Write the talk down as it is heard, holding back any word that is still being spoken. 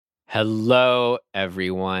Hello,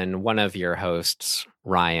 everyone. One of your hosts,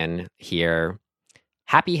 Ryan, here.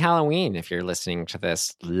 Happy Halloween if you're listening to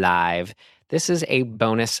this live. This is a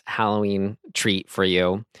bonus Halloween treat for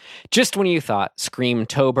you. Just when you thought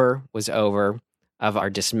Screamtober was over, of our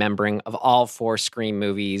dismembering of all 4 Scream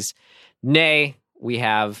movies, nay, we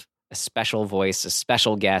have a special voice, a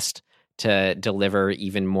special guest to deliver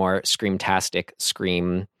even more Screamtastic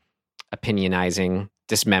Scream opinionizing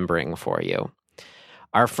dismembering for you.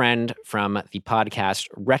 Our friend from the podcast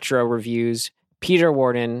Retro Reviews, Peter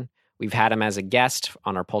Warden. We've had him as a guest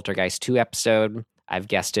on our Poltergeist 2 episode. I've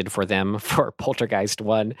guested for them for Poltergeist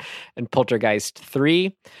 1 and Poltergeist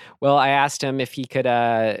 3. Well, I asked him if he could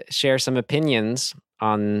share some opinions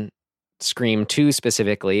on Scream 2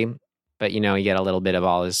 specifically, but you get a little bit of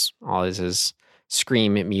all his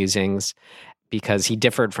Scream musings, because he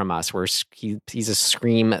differed from us. He's a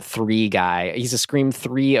Scream 3 guy. He's a Scream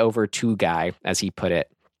 3 over 2 guy, as he put it.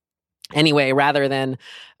 Anyway, rather than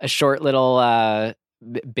a short little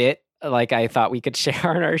bit like I thought we could share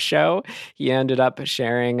on our show, he ended up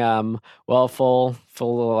sharing, full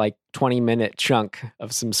like 20-minute chunk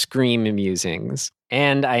of some Scream musings.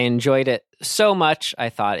 And I enjoyed it so much, I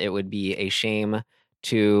thought it would be a shame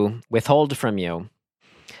to withhold from you.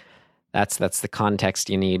 That's the context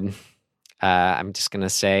you need. I'm just going to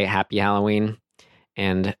say happy Halloween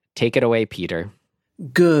and take it away, Peter.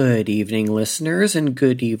 Good evening, listeners, and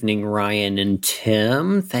good evening, Ryan and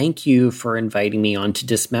Tim. Thank you for inviting me on to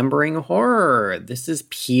Dismembering Horror. This is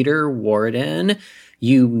Peter Warden.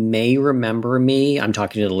 You may remember me. I'm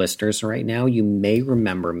talking to the listeners right now. You may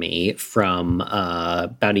remember me from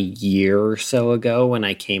about a year or so ago when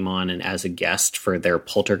I came on and as a guest for their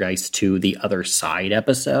Poltergeist 2 The Other Side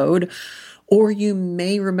episode. Or you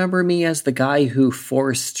may remember me as the guy who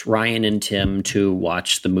forced Ryan and Tim to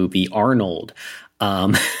watch the movie Arnold,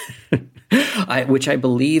 which I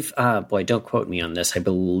believe, don't quote me on this. I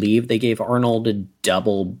believe they gave Arnold a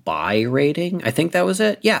double buy rating. I think that was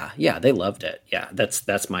it. Yeah, they loved it. Yeah,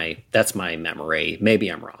 that's my memory. Maybe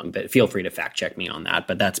I'm wrong, but feel free to fact check me on that.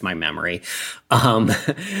 But that's my memory.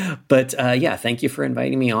 Thank you for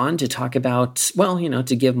inviting me on to talk about,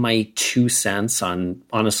 to give my 2 cents on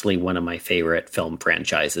honestly one of my favorite film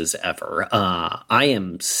franchises ever. I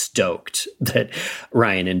am stoked that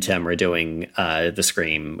Ryan and Tim are doing the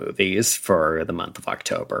Scream movies for the month of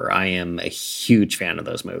October. I am a huge fan of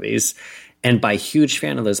those movies. And by huge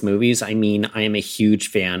fan of those movies, I mean I am a huge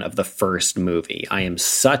fan of the first movie. I am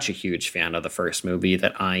such a huge fan of the first movie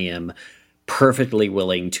that I am perfectly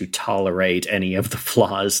willing to tolerate any of the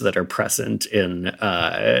flaws that are present in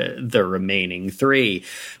the remaining 3,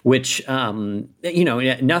 which, nothing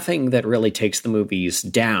that really takes the movies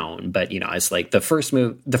down. But, it's like the first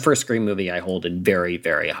Scream movie I hold in very,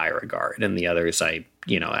 very high regard. And the others I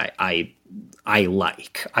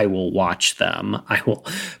like. I will watch them. I will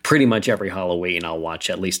pretty much every Halloween I'll watch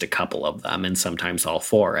at least a couple of them, and sometimes all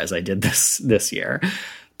 4, as I did this year.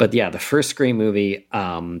 But yeah, the first Scream movie,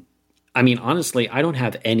 honestly, I don't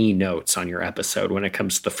have any notes on your episode when it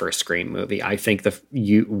comes to the first Scream movie. I think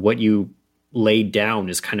what you laid down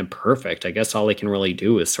is kind of perfect. I guess all I can really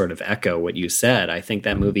do is sort of echo what you said. I think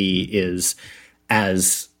that movie is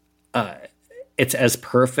it's as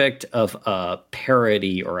perfect of a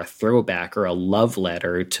parody or a throwback or a love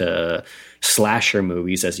letter to slasher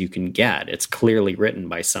movies as you can get. It's clearly written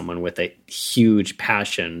by someone with a huge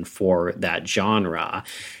passion for that genre.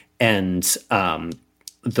 And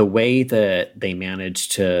the way that they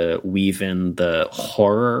managed to weave in the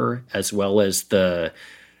horror as well as the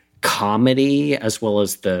comedy, as well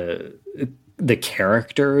as the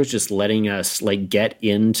characters, just letting us like get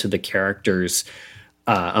into the characters'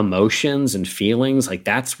 emotions and feelings, like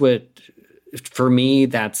that's what, for me,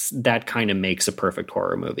 that kind of makes a perfect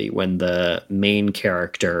horror movie, when the main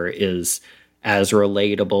character is as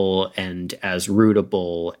relatable and as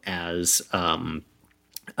rootable as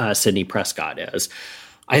Sidney Prescott is.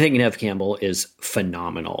 I think Neve Campbell is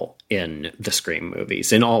phenomenal in the Scream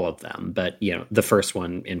movies, in all of them. But, the first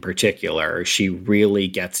one in particular, she really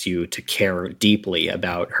gets you to care deeply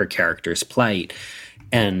about her character's plight.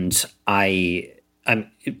 And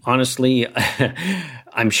I'm honestly,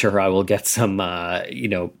 I'm sure I will get some,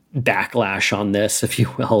 backlash on this, if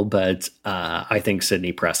you will. But I think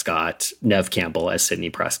Neve Campbell as Sidney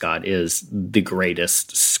Prescott is the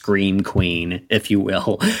greatest Scream queen, if you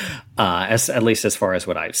will, at least as far as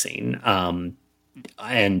what I've seen.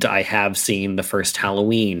 And I have seen the first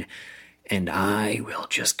Halloween. and I will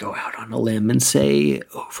just go out on a limb and say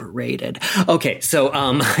overrated. Okay, so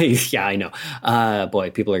yeah, I know. Boy,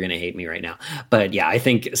 people are going to hate me right now. But yeah, I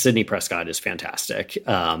think Sidney Prescott is fantastic.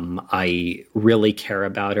 I really care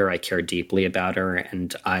about her. I care deeply about her,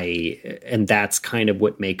 and that's kind of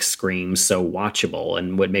what makes Scream so watchable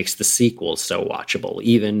and what makes the sequels so watchable,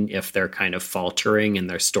 even if they're kind of faltering in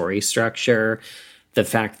their story structure. The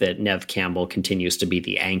fact that Neve Campbell continues to be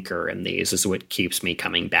the anchor in these is what keeps me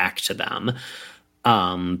coming back to them.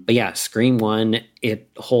 But yeah, Scream 1, it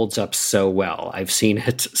holds up so well. I've seen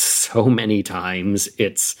it so many times.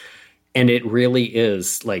 And it really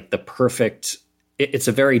is like the perfect, it's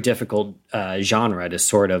a very difficult genre to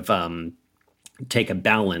sort of take a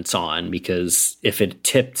balance on, because if it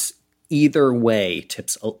tips either way,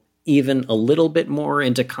 even a little bit more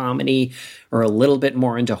into comedy or a little bit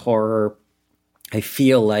more into horror, I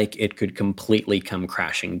feel like it could completely come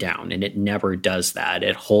crashing down, and it never does that.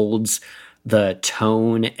 It holds the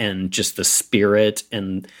tone and just the spirit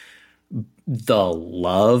and the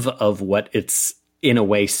love of what it's in a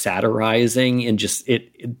way satirizing, and just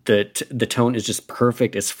the tone is just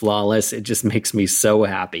perfect. It's flawless. It just makes me so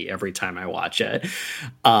happy every time I watch it.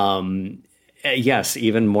 Yes,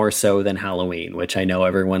 even more so than Halloween, which I know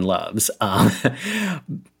everyone loves.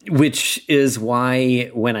 Which is why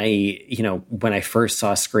when I first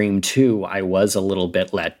saw Scream 2, I was a little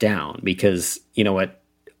bit let down, because you know what,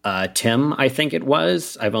 Tim, I think it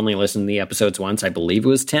was. I've only listened to the episodes once. I believe it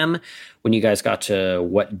was Tim. When you guys got to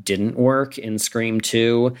what didn't work in Scream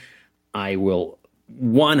 2, I will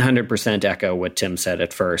 100% echo what Tim said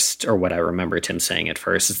at first, or what I remember Tim saying at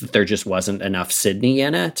first, is that there just wasn't enough Sidney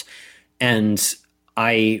in it. And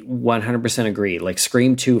I 100% agree. Like,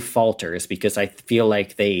 Scream 2 falters because I feel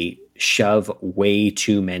like they shove way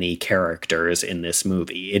too many characters in this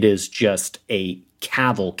movie. It is just a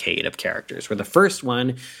cavalcade of characters. For the first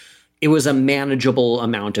one, it was a manageable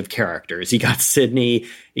amount of characters. You got Sidney,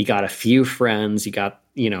 you got a few friends, you got,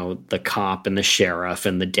 the cop and the sheriff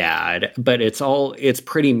and the dad, but it's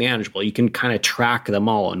pretty manageable. You can kind of track them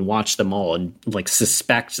all and watch them all and like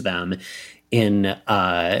suspect them in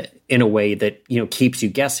a way that, keeps you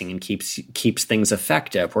guessing and keeps things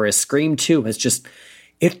effective. Whereas Scream 2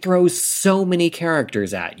 it throws so many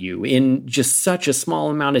characters at you in just such a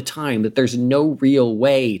small amount of time that there's no real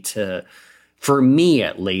way to, for me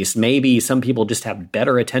at least, maybe some people just have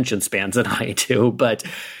better attention spans than I do, but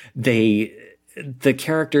the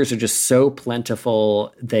characters are just so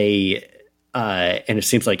plentiful. And it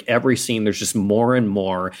seems like every scene there's just more and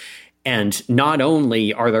more. And not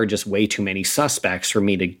only are there just way too many suspects for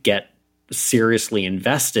me to get seriously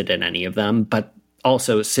invested in any of them, but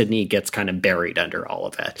also Sidney gets kind of buried under all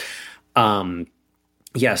of it.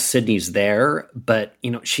 Yes, Sidney's there, but,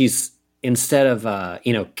 she's, instead of,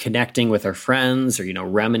 connecting with her friends or,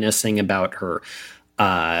 reminiscing about her,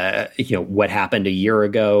 what happened a year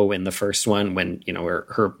ago in the first one when,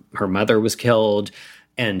 her mother was killed,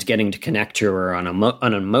 and getting to connect to her on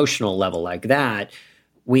an emotional level like that,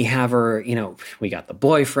 we have her, we got the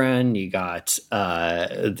boyfriend, you got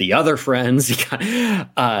the other friends,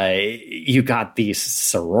 you got these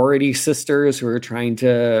sorority sisters who are trying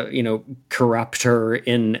to, corrupt her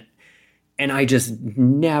and I've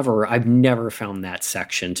never found that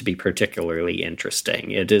section to be particularly interesting.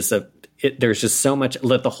 There's just so much,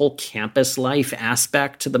 the whole campus life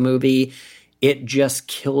aspect to the movie, it just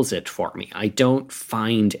kills it for me. I don't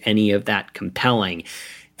find any of that compelling.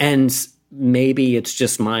 And maybe it's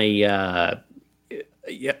just my,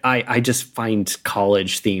 I just find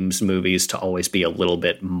college themes movies to always be a little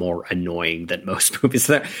bit more annoying than most movies.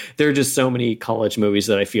 There are just so many college movies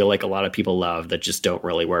that I feel like a lot of people love that just don't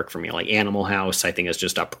really work for me. Like Animal House, I think, is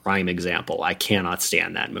just a prime example. I cannot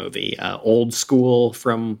stand that movie. Old School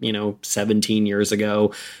from, 17 years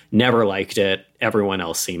ago, never liked it. Everyone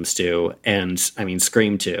else seems to. And I mean,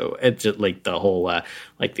 Scream 2, it's just like the whole,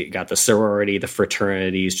 you got the sorority, the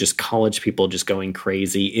fraternities, just college people just going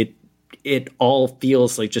crazy. It all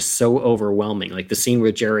feels like just so overwhelming. Like the scene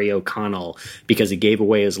with Jerry O'Connell, because he gave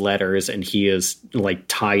away his letters and he is like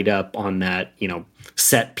tied up on that,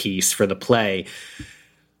 set piece for the play.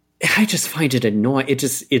 I just find it annoying.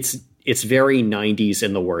 It's very 90s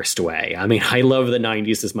in the worst way. I mean, I love the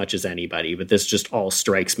 90s as much as anybody, but this just all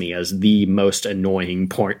strikes me as the most annoying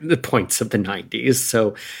points of the 90s.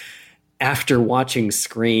 So after watching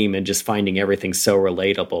Scream and just finding everything so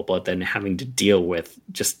relatable, but then having to deal with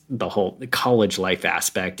just the whole college life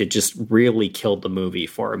aspect, it just really killed the movie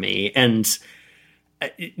for me. And,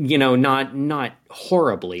 not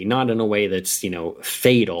horribly, not in a way that's,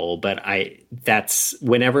 fatal, but that's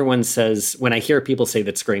when when I hear people say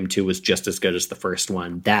that Scream 2 was just as good as the first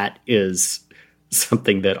one, that is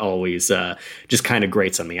something that always just kind of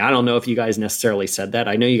grates on me. I don't know if you guys necessarily said that.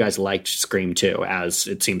 I know you guys liked Scream 2, as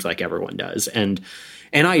it seems like everyone does. And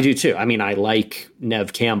I do too. I mean, I like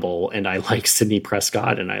Neve Campbell and I like Sidney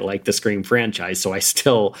Prescott and I like the Scream franchise. So I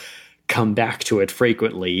still come back to it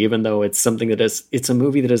frequently, even though it's something that it's a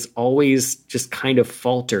movie that has always just kind of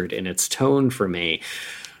faltered in its tone for me.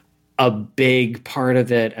 A big part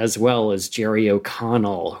of it as well is Jerry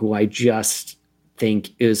O'Connell, who I just think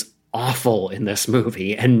is awful in this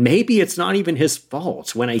movie. And maybe it's not even his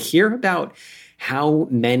fault. When I hear about how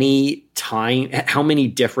many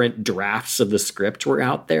different drafts of the script were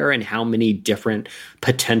out there and how many different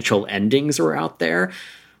potential endings were out there,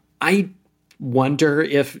 I wonder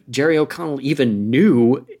if Jerry O'Connell even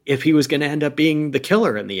knew if he was going to end up being the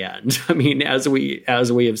killer in the end. I mean, as we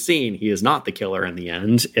have seen, he is not the killer in the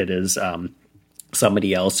end. It is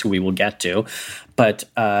somebody else who we will get to. But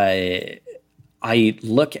I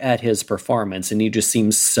look at his performance and he just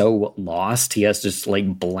seems so lost. He has this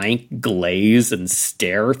like blank glaze and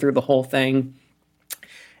stare through the whole thing.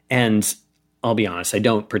 And I'll be honest, I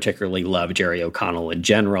don't particularly love Jerry O'Connell in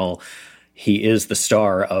general. He is the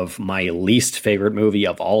star of my least favorite movie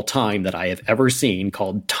of all time that I have ever seen,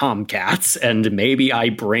 called Tomcats. And maybe I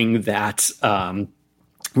bring that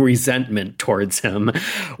resentment towards him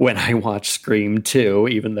when I watch Scream 2,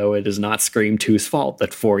 even though it is not Scream 2's fault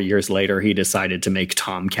that 4 years later he decided to make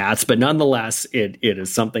Tomcats. But nonetheless, it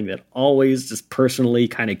is something that always just personally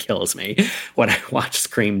kind of kills me when I watch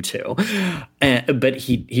Scream 2. But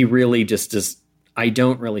he really just does. I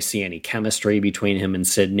don't really see any chemistry between him and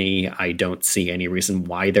Sidney. I don't see any reason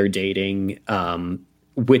why they're dating,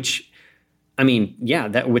 which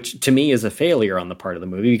to me is a failure on the part of the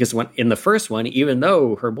movie, because in the first one, even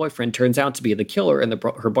though her boyfriend turns out to be the killer and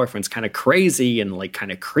her boyfriend's kind of crazy and like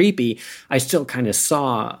kind of creepy, I still kind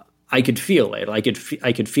of I could feel it. I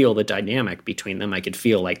could feel the dynamic between them. I could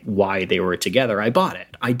feel like why they were together. I bought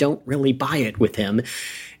it. I don't really buy it with him.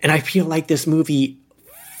 And I feel like this movie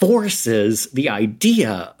forces the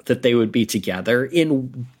idea that they would be together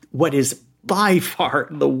in what is by far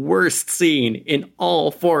the worst scene in all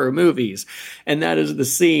 4 movies. And that is the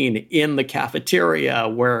scene in the cafeteria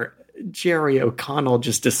where Jerry O'Connell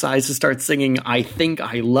just decides to start singing "I Think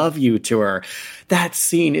I Love You" to her. That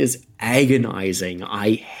scene is agonizing.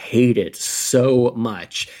 I hate it so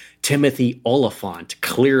much. Timothy Oliphant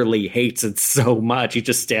clearly hates it so much. He's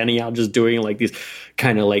just standing out, just doing like these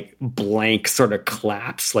kind of like blank sort of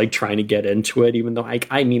claps, like trying to get into it, even though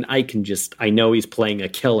I know he's playing a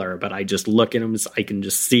killer, but I just look at him, I can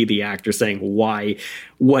just see the actor saying, why,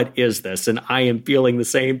 what is this? And I am feeling the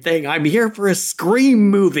same thing. I'm here for a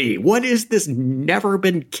Scream movie. What is this never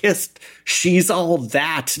been kissed, she's all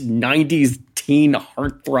that 90s teen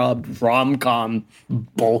heartthrob rom-com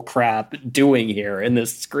bullcrap doing here in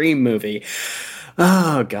this Scream movie?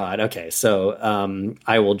 Oh, God. Okay, so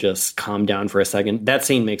I will just calm down for a second. That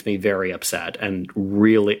scene makes me very upset, and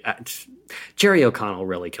really, Jerry O'Connell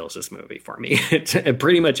really kills this movie for me.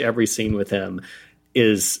 Pretty much every scene with him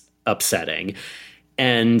is upsetting.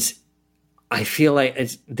 And I feel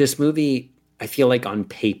like this movie, I feel like on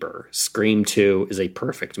paper, Scream 2 is a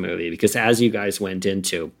perfect movie, because as you guys went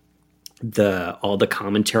into, all the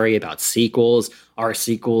commentary about sequels, are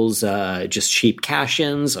sequels just cheap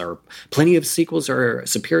cash-ins, or plenty of sequels are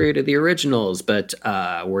superior to the originals, but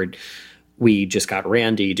we just got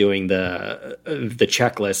Randy doing the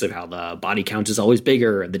checklist of how the body count is always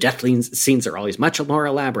bigger and the death scenes are always much more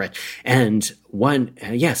elaborate, and one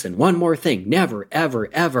more thing, never ever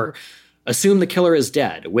ever assume the killer is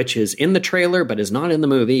dead, which is in the trailer but is not in the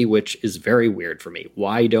movie, which is very weird for me.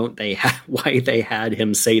 Why they had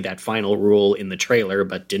him say that final rule in the trailer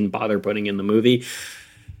but didn't bother putting in the movie.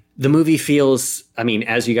 The movie feels,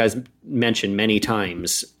 as you guys mentioned many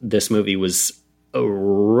times, this movie was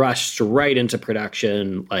rushed right into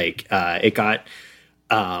production. It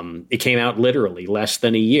came out literally less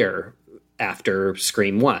than a year after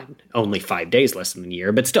Scream 1, only 5 days less than a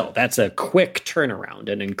year, but still, that's a quick turnaround,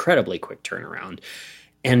 an incredibly quick turnaround.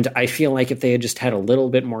 And I feel like if they had just had a little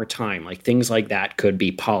bit more time, like things like that could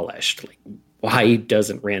be polished. Like, why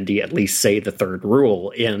doesn't Randy at least say the third rule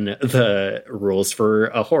in the rules for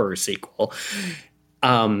a horror sequel?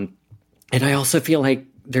 And I also feel like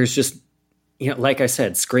there's just, like I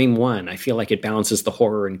said, Scream 1, I feel like it balances the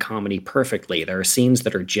horror and comedy perfectly. There are scenes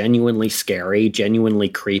that are genuinely scary, genuinely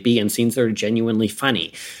creepy, and scenes that are genuinely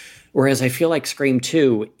funny. Whereas I feel like Scream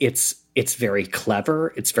 2, it's very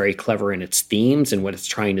clever. It's very clever in its themes and what it's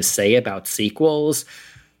trying to say about sequels.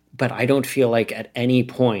 but I don't feel like at any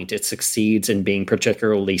point it succeeds in being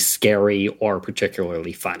particularly scary or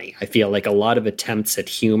particularly funny. I feel like a lot of attempts at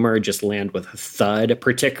humor just land with a thud,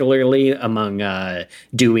 particularly among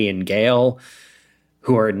Dewey and Gale,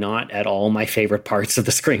 who are not at all my favorite parts of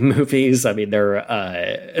the Scream movies. I mean,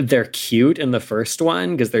 they're cute in the first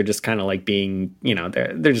one because they're just kind of like being,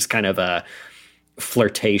 they're just kind of a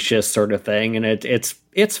flirtatious sort of thing, and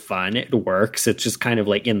it's fun, it works. It's just kind of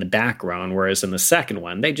like in the background, whereas in the second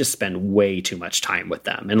one they just spend way too much time with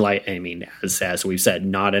them, and like, I mean, as we've said,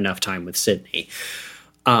 not enough time with Sidney.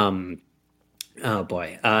 Oh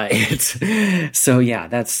boy. It's so, yeah,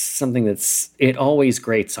 that's something it always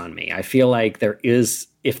grates on me. I feel like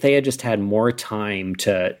if they had just had more time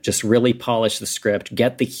to just really polish the script,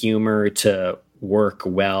 get the humor to work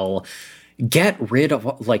well, get rid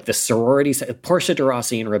of like the sororities, Portia de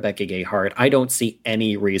Rossi and Rebecca Gayheart. I don't see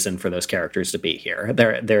any reason for those characters to be here.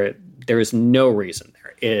 There is no reason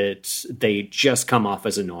there. They just come off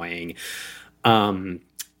as annoying. But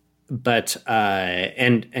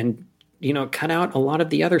cut out a lot of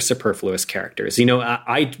the other superfluous characters.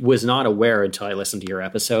 I was not aware until I listened to your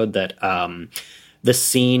episode that the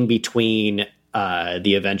scene between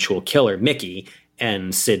the eventual killer, Mickey,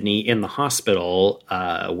 and Sidney in the hospital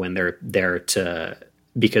when they're there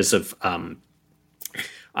because of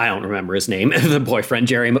I don't remember his name. The boyfriend,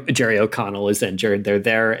 Jerry O'Connell, is injured. They're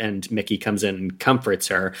there, and Mickey comes in and comforts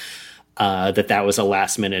her. That was a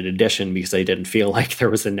last minute addition because they didn't feel like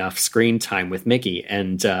there was enough screen time with Mickey.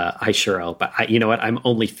 And I sure hope, but you know what? I'm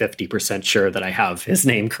only 50% sure that I have his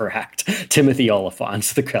name correct. Timothy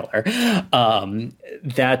Olyphant's the killer.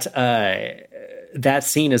 That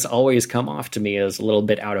scene has always come off to me as a little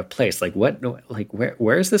bit out of place. Like, what? Like,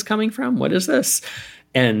 where is this coming from? What is this?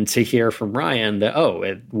 And to hear from Ryan that,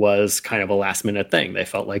 it was kind of a last minute thing. They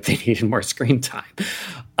felt like they needed more screen time.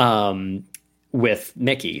 With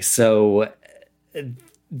Mickey. So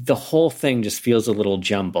the whole thing just feels a little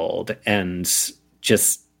jumbled, and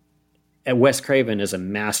just Wes Craven is a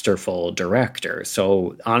masterful director.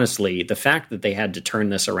 So honestly, the fact that they had to turn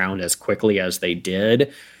this around as quickly as they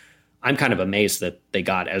did, I'm kind of amazed that they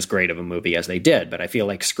got as great of a movie as they did. But I feel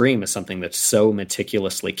like Scream is something that's so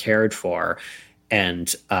meticulously cared for, and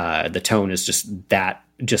the tone is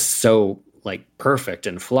just so like perfect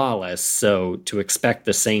and flawless. So to expect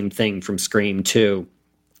the same thing from Scream 2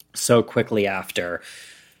 so quickly after,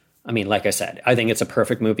 I mean, like I said, I think it's a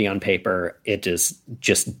perfect movie on paper. It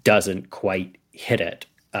just doesn't quite hit it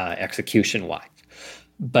execution wise.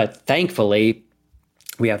 But thankfully,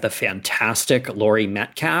 we have the fantastic Laurie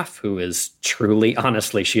Metcalf, who is truly,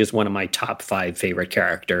 honestly, she is one of my top 5 favorite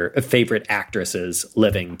actresses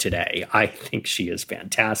living today. I think she is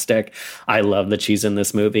fantastic. I love that she's in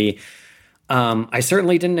this movie. I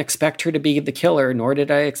certainly didn't expect her to be the killer, nor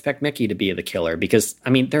did I expect Mickey to be the killer, because, I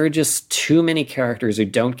mean, there are just too many characters who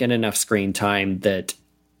don't get enough screen time that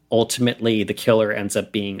ultimately the killer ends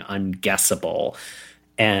up being unguessable.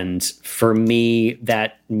 And for me,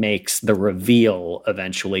 that makes the reveal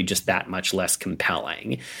eventually just that much less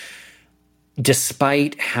compelling.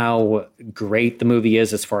 Despite how great the movie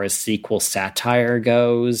is as far as sequel satire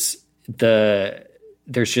goes,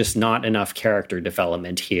 there's just not enough character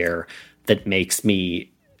development here that makes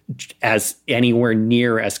me as anywhere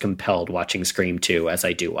near as compelled watching Scream 2 as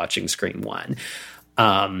I do watching Scream 1.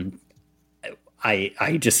 I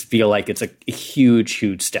just feel like it's a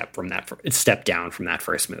huge step down from that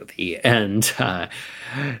first movie. And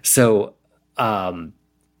so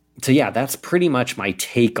yeah, that's pretty much my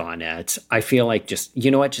take on it. I feel like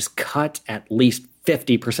just cut at least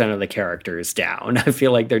 50% of the characters down. I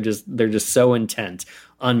feel like they're just so intent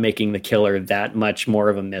on making the killer that much more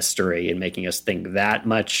of a mystery and making us think that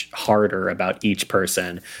much harder about each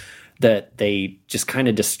person that they just kind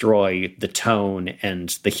of destroy the tone and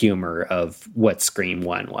the humor of what Scream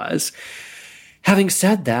 1 was. Having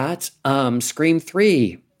said that, Scream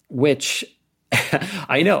 3, which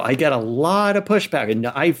I know I get a lot of pushback, and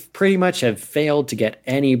I pretty much have failed to get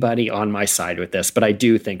anybody on my side with this, but I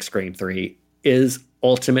do think Scream 3 is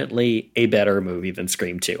ultimately a better movie than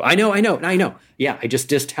Scream 2. I know. Yeah, I just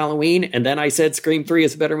dissed Halloween, and then I said Scream 3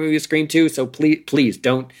 is a better movie than Scream 2, so please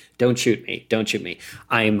don't shoot me. Don't shoot me.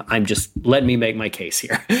 I'm just, let me make my case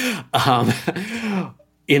here.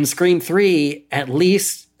 In Scream 3, at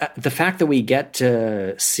least the fact that we get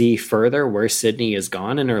to see further where Sidney is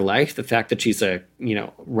gone in her life, the fact that she's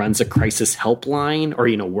runs a crisis helpline,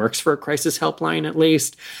 or, works for a crisis helpline at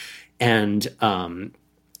least, and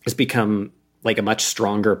has become like a much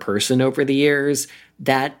stronger person over the years,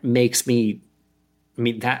 that makes me I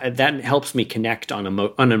mean, that helps me connect on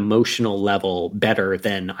an emotional level better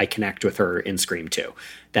than I connect with her in Scream 2.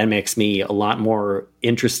 That makes me a lot more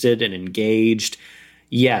interested and engaged.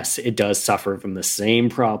 Yes, it does suffer from the same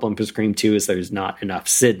problem for Scream 2 as there's not enough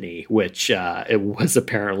Sidney, which it was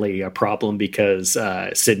apparently a problem because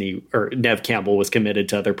Sidney or Neve Campbell was committed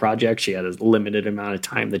to other projects. She had a limited amount of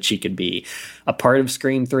time that she could be a part of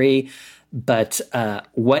Scream 3. But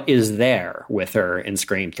what is there with her in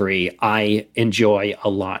Scream 3, I enjoy a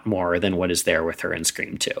lot more than what is there with her in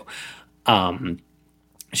Scream 2.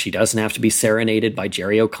 She doesn't have to be serenaded by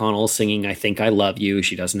Jerry O'Connell singing I Think I Love You.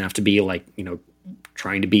 She doesn't have to be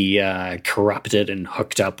trying to be corrupted and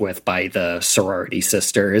hooked up with by the sorority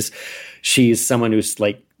sisters. She's someone who's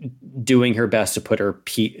doing her best to put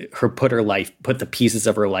the pieces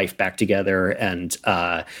of her life back together and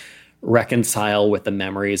reconcile with the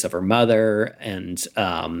memories of her mother. And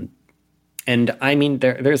I mean,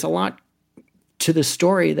 there's a lot to the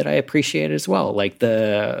story that I appreciate as well.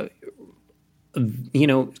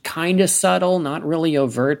 Kind of subtle, not really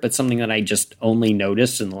overt, but something that I just only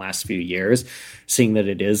noticed in the last few years, seeing that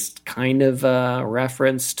it is kind of a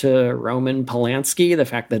reference to Roman Polanski, the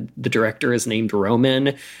fact that the director is named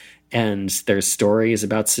Roman, and there's stories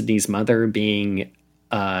about Sidney's mother being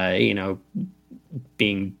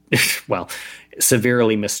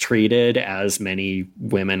severely mistreated, as many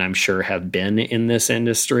women I'm sure have been in this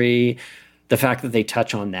industry. The fact that they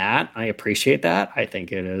touch on that, I appreciate that. I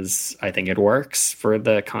think it works for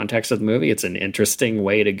the context of the movie. It's an interesting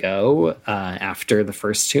way to go after the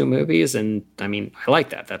first two movies. And I mean, I like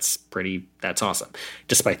that. That's awesome.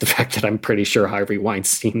 Despite the fact that I'm pretty sure Harvey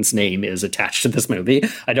Weinstein's name is attached to this movie.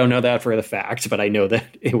 I don't know that for the fact, but I know that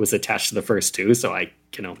it was attached to the first two, so I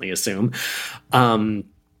can only assume. And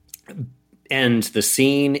the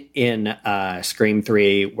scene in Scream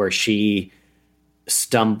 3 where she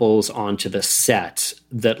stumbles onto the set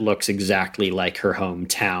that looks exactly like her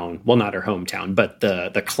hometown. Well, not her hometown, but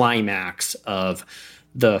the climax of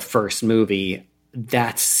the first movie.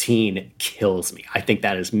 That scene kills me. I think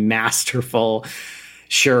that is masterful.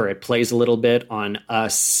 Sure, it plays a little bit on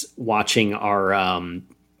us watching our,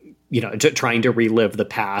 trying to relive the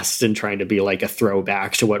past and trying to be like a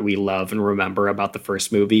throwback to what we love and remember about the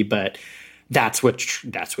first movie. But that's what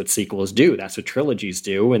sequels do. That's what trilogies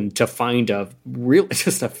do. And to find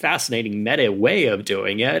just a fascinating meta way of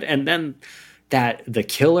doing it. And then that the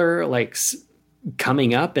killer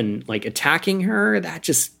coming up and attacking her,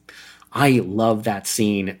 I love that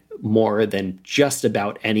scene more than just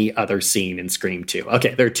about any other scene in Scream 2.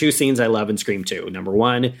 Okay, there are two scenes I love in Scream 2. Number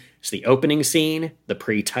one is the opening scene, the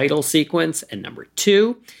pre-title sequence. And number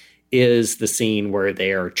two is the scene where they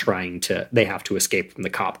have to escape from the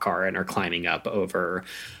cop car and are climbing up over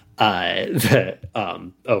the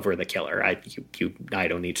killer. I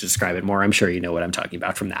don't need to describe it more. I'm sure you know what I'm talking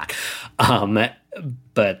about from that.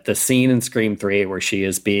 But the scene in Scream 3 where she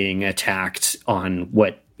is being attacked on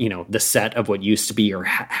the set of what used to be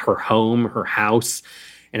her home, her house,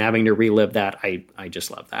 and having to relive that, I just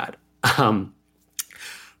love that.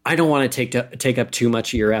 I don't want to take up too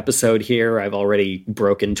much of your episode here. I've already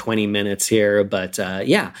broken 20 minutes here, but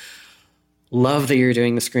love that you're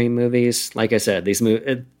doing the Scream movies. Like I said,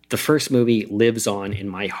 the first movie lives on in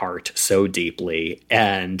my heart so deeply,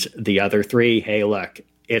 and the other three, hey, look,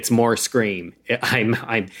 it's more Scream. I'm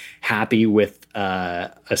happy with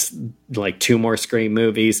two more Scream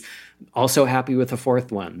movies. Also happy with the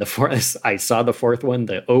fourth one. I saw the fourth one,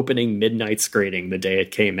 the opening midnight screening the day it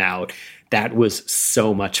came out. That was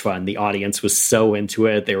so much fun. The audience was so into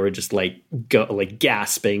it. They were just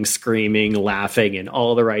gasping, screaming, laughing in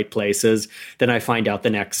all the right places. Then I find out the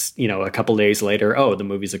next, a couple days later, oh, the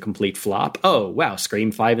movie's a complete flop. Oh, wow,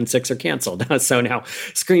 Scream 5 and 6 are canceled. So now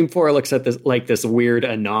Scream 4 looks at this weird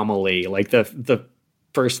anomaly. The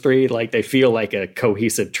first three, they feel like a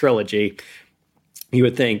cohesive trilogy. You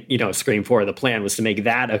would think, Scream 4, the plan was to make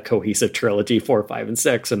that a cohesive trilogy, 4, 5, and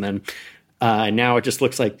 6. And then now it just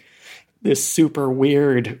looks like this super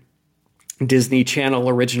weird Disney Channel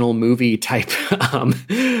original movie type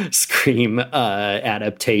Scream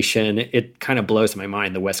adaptation. It kind of blows my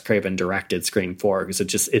mind, the Wes Craven directed Scream 4,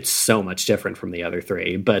 because it's so much different from the other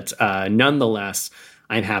three. But nonetheless,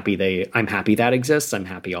 I'm happy that exists. I'm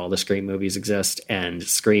happy all the Scream movies exist. And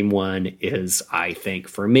Scream 1 is, I think,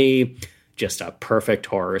 for me, just a perfect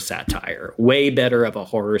horror satire. Way better of a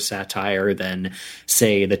horror satire than,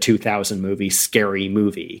 say, the 2000 movie Scary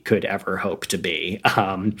Movie could ever hope to be.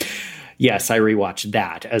 Yes, I rewatched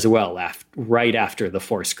that as well right after the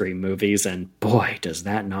 4 Scream movies, and boy, does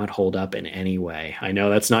that not hold up in any way. I know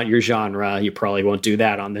that's not your genre. You probably won't do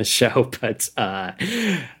that on this show, but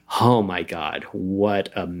oh my God, what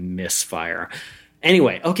a misfire.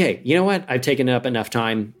 Anyway, okay, you know what? I've taken up enough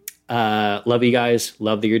time. Love you guys.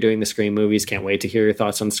 Love that you're doing the Scream movies. Can't wait to hear your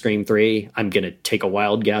thoughts on Scream 3. I'm going to take a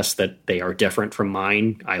wild guess that they are different from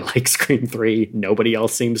mine. I like Scream 3. Nobody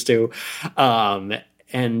else seems to.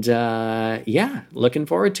 Yeah, looking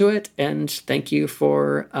forward to it. And thank you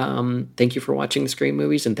for watching the Scream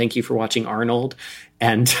movies, and thank you for watching Arnold.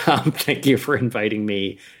 And thank you for inviting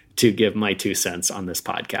me to give my 2 cents on this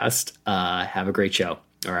podcast. Have a great show.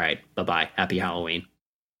 All right. Bye-bye. Happy Halloween.